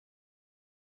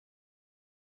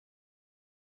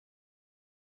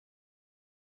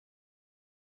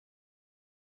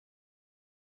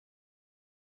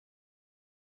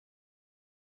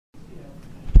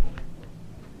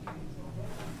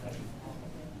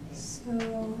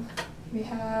So we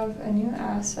have a new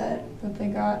asset that they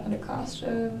got at a cost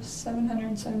of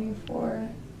 $774,000.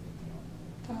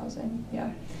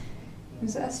 Yeah. It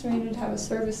was estimated to have a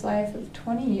service life of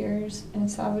 20 years and a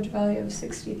salvage value of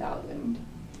 $60,000.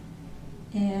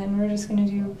 And we're just going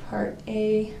to do part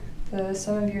A, the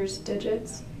sum of years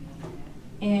digits.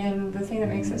 And the thing that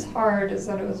makes this hard is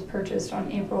that it was purchased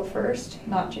on April 1st,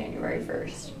 not January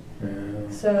 1st.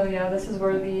 So yeah, this is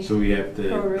where the so we have the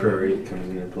prorate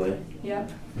comes into play.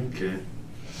 Yep. Okay.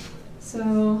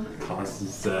 So cost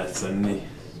is 70.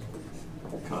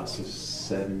 Cost is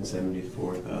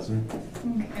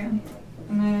 $774,000. Okay. And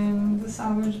then the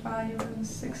salvage value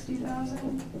is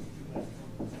 $60,000.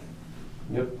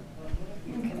 Yep.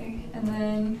 Okay. And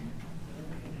then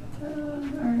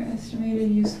our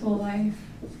estimated useful life.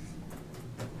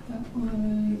 That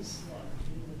was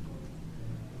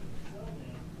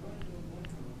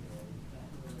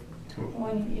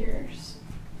 20 years.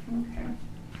 Okay.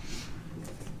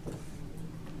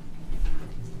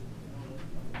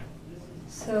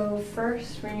 So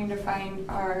first we need to find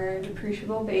our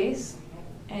depreciable base,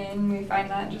 and we find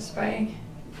that just by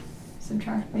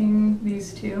subtracting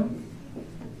these two.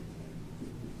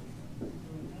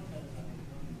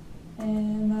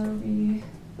 And that'll be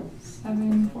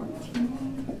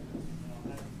 714.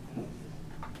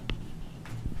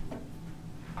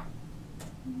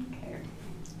 Okay.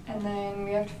 And then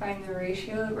we have to find the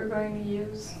ratio that we're going to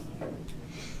use.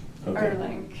 Okay. Or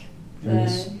like the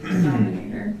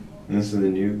denominator. And this is the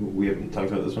new, we haven't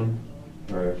talked about this one?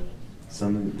 Or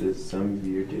some of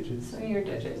your digits? Some of your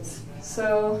digits.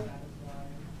 So,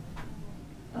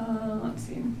 let's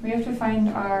see. We have to find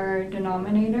our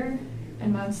denominator,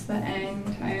 and that's the n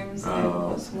times n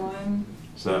plus 1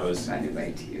 so that was divided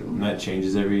by 2. And that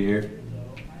changes every year?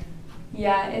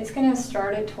 Yeah, it's going to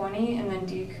start at 20 and then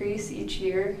decrease each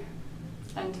year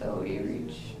until we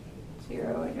reach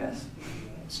 0, I guess.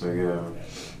 So I go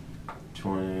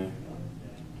 20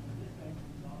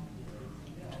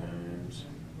 times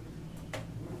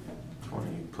 20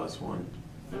 plus 1.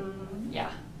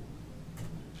 Yeah.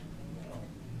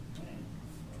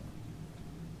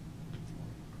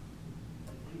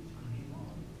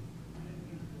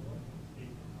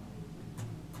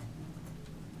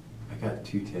 I got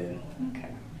 210.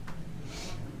 Okay.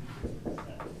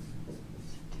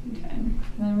 210. And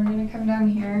then we're going to come down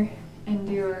here and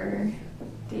do our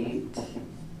date.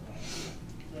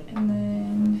 And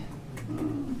then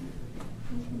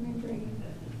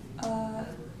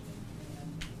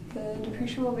the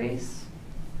depreciable base.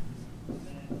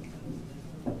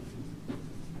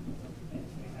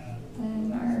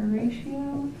 And our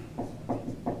ratio.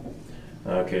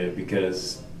 Okay,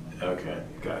 because, okay,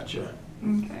 gotcha.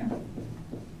 Okay.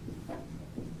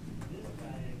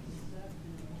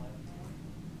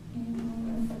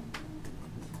 And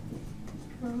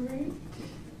prorate.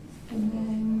 And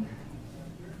then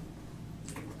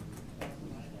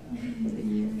the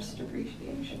year's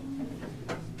depreciation.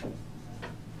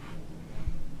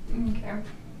 Okay.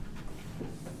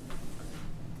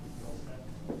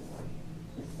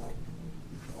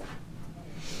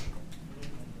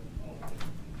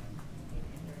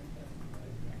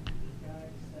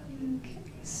 Okay,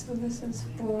 so this is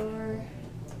for, I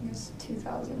guess,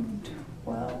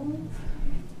 2012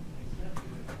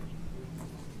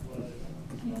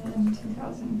 and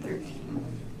 2013.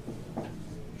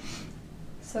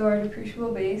 So our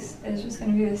depreciable base is just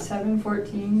going to be the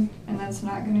 714, and that's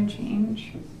not going to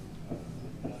change.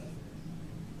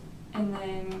 And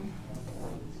then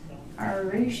our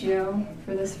ratio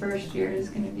for this first year is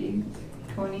going to be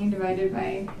 20 divided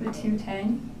by the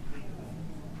 210.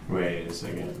 Wait a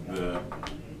second. Oh,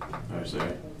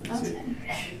 sorry. Let's see.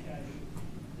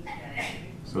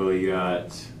 So you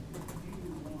got.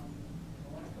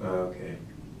 Okay.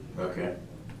 Okay.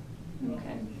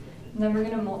 Okay. And then we're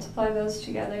going to multiply those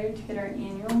together to get our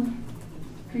annual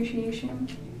depreciation.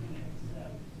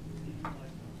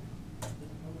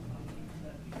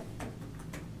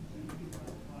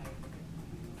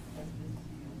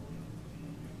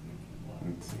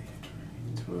 Let's see.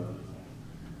 12.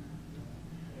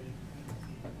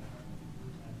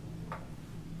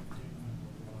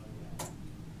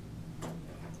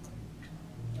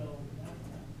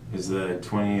 Is the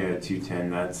 20 210?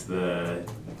 That's the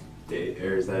date,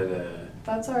 or is that a?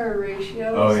 That's our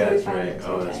ratio. Oh so yeah, we that's find right. the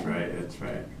Oh, that's 210. right. That's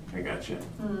right. I gotcha.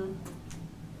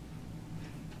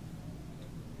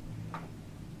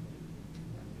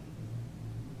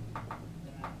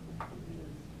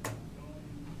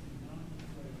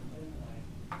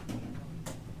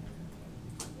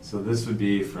 So this would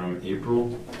be from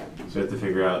April. So we have to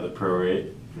figure out the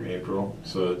prorate from April.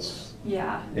 So it's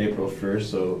Yeah. April 1st.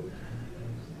 So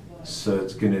So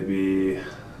it's gonna be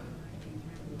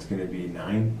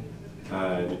 9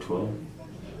 to 12.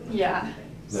 Yeah.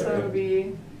 Is that So it'll right?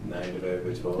 be 9 divided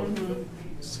by 12. mhm.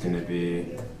 It's gonna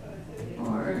be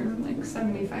Or like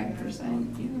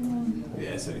 75%, either one.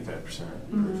 yeah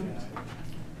 75%. Mhm. Perfect.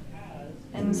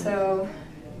 And so,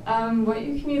 what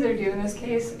you can either do in this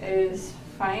case is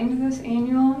find this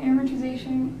annual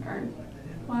amortization or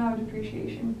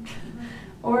depreciation,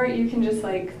 or you can just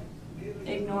like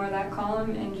ignore that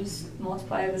column and just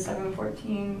multiply the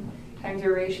 714 times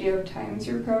your ratio times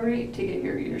your prorate to get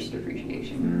your year's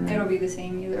depreciation. It'll be the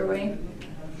same either way.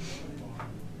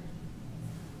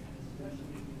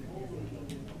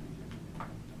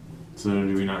 So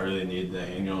do we not really need the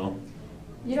annual?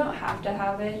 You don't have to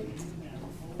have it,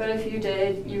 but if you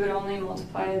did, you would only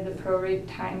multiply the prorate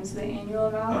times the annual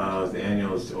amount. The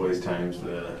annual is always times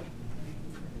the.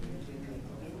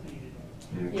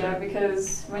 Okay. Yeah,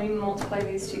 because when you multiply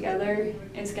these together,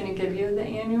 it's going to give you the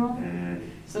annual.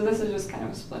 So this is just kind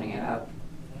of splitting it up.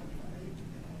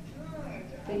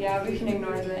 But yeah, we can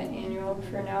ignore the annual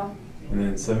for now. And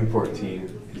then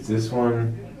 714. Is this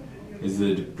one? Is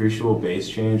the depreciable base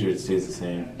change or it stays the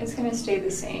same? It's going to stay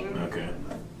the same. Okay.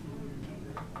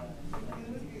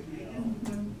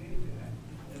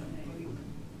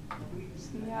 So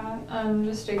yeah,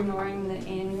 just ignoring the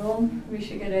annual, we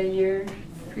should get a year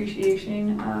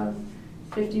depreciation of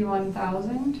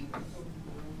 51,000.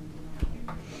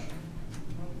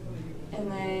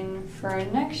 And then for our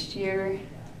next year,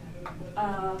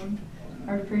 our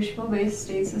depreciable base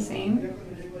stays the same.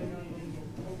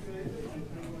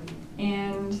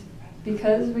 And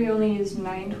because we only use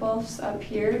 9/12 up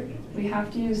here, we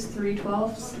have to use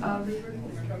 3/12 of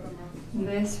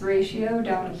this ratio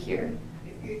down here.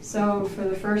 So for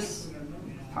the first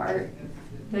part,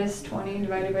 this 20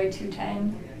 divided by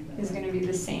 210 is going to be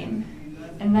the same.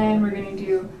 And then we're going to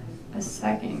do a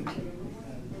second,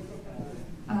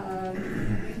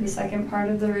 the second part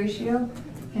of the ratio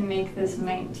and make this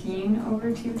 19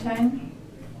 over 210.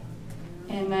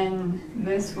 And then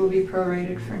this will be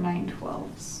prorated for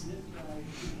 9/12.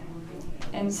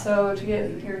 And so to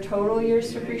get your total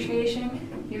year's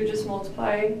depreciation, you would just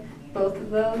multiply both of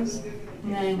those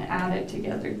and then add it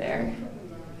together there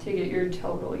to get your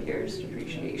total year's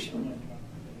depreciation.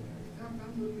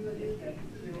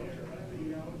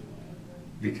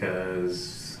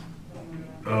 Because,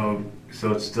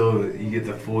 so it's still, you get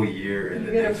the full year in You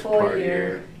the get a next full part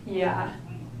year. Yeah.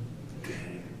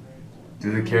 Dang.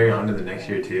 Does it carry on to the next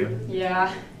year too?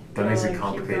 Yeah. That makes It'll, it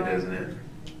like, keep complicated, going. doesn't it?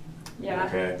 Yeah.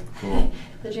 Okay, cool.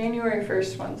 The January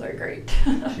 1st ones are great.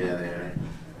 Yeah, they are.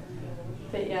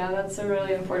 But yeah, that's a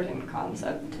really important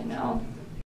concept to know.